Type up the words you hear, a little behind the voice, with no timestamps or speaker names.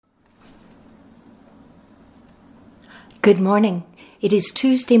Good morning. It is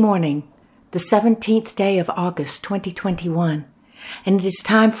Tuesday morning, the 17th day of August 2021, and it is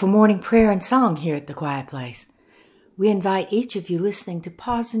time for morning prayer and song here at the Quiet Place. We invite each of you listening to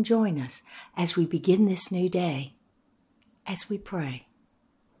pause and join us as we begin this new day, as we pray.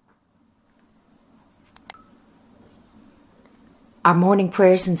 Our morning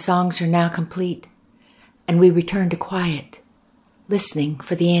prayers and songs are now complete, and we return to quiet, listening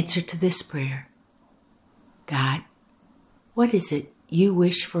for the answer to this prayer. God, what is it you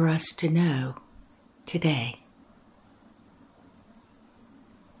wish for us to know today?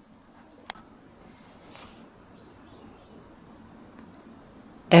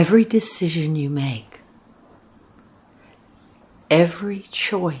 Every decision you make, every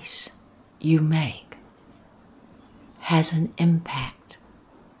choice you make has an impact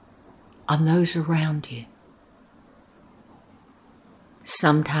on those around you.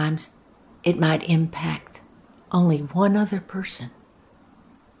 Sometimes it might impact only one other person.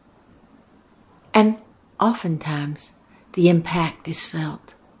 And oftentimes the impact is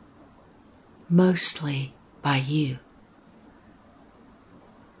felt mostly by you.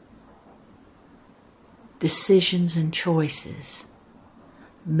 Decisions and choices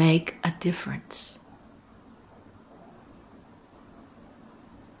make a difference.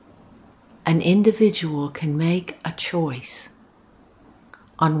 An individual can make a choice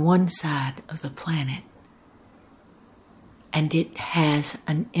on one side of the planet, and it has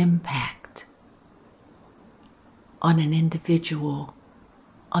an impact on an individual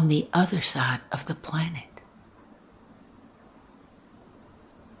on the other side of the planet.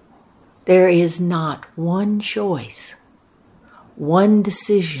 There is not one choice, one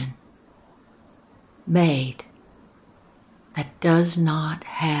decision made that does not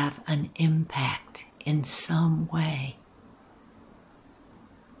have an impact in some way.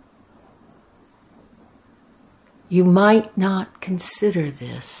 You might not consider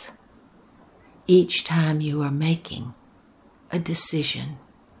this each time you are making a decision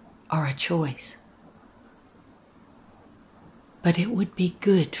or a choice, but it would be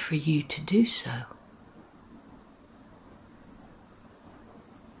good for you to do so.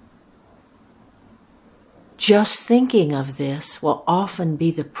 Just thinking of this will often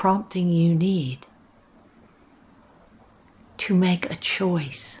be the prompting you need to make a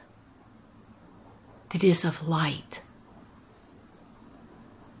choice that is of light,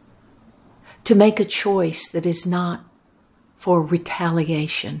 to make a choice that is not for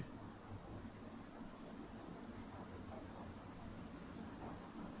retaliation.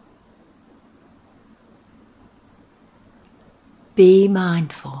 Be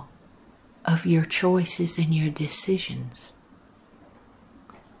mindful of your choices and your decisions.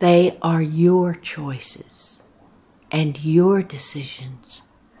 They are your choices and your decisions.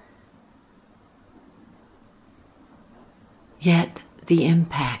 Yet the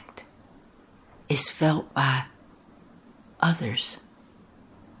impact is felt by others,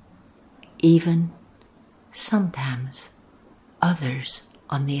 even sometimes others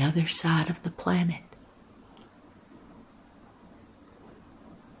on the other side of the planet.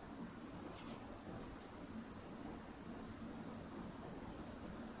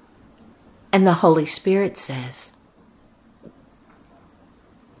 And the Holy Spirit says,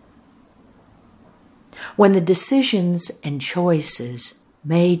 when the decisions and choices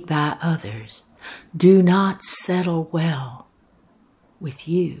made by others do not settle well with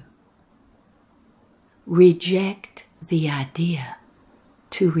you, reject the idea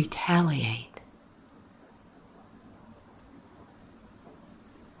to retaliate.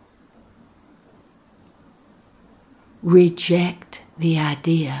 Reject the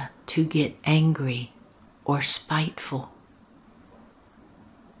idea to get angry or spiteful.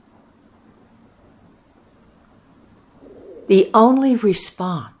 The only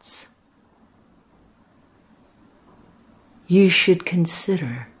response you should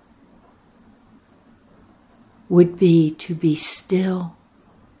consider would be to be still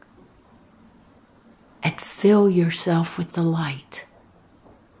and fill yourself with the light.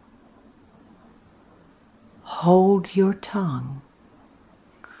 Hold your tongue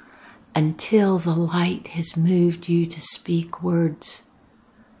until the light has moved you to speak words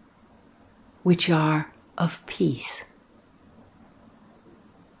which are of peace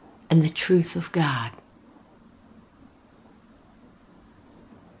and the truth of God.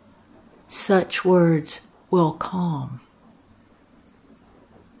 Such words will calm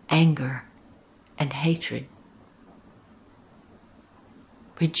anger and hatred.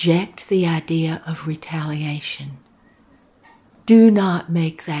 Reject the idea of retaliation. Do not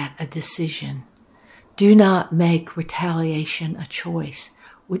make that a decision. Do not make retaliation a choice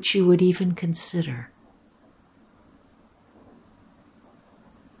which you would even consider.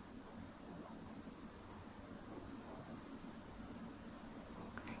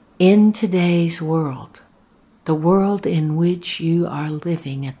 In today's world, the world in which you are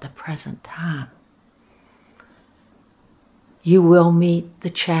living at the present time, you will meet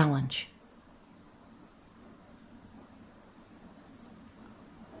the challenge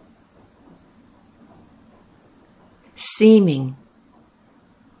seeming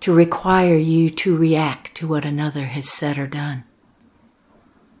to require you to react to what another has said or done.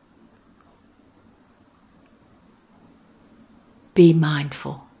 Be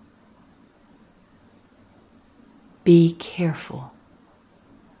mindful. Be careful.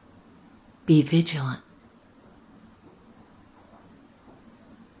 Be vigilant.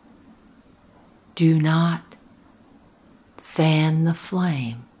 Do not fan the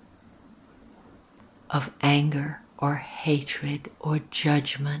flame of anger or hatred or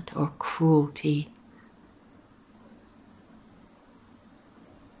judgment or cruelty.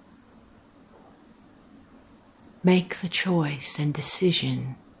 Make the choice and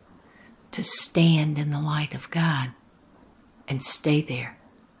decision to stand in the light of God and stay there.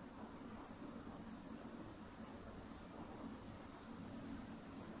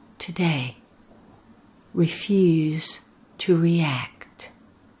 Today, refuse to react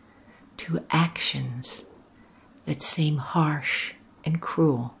to actions that seem harsh and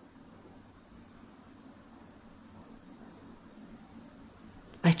cruel.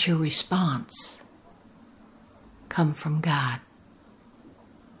 Let your response come from God.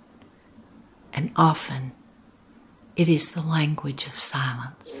 And often it is the language of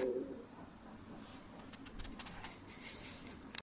silence.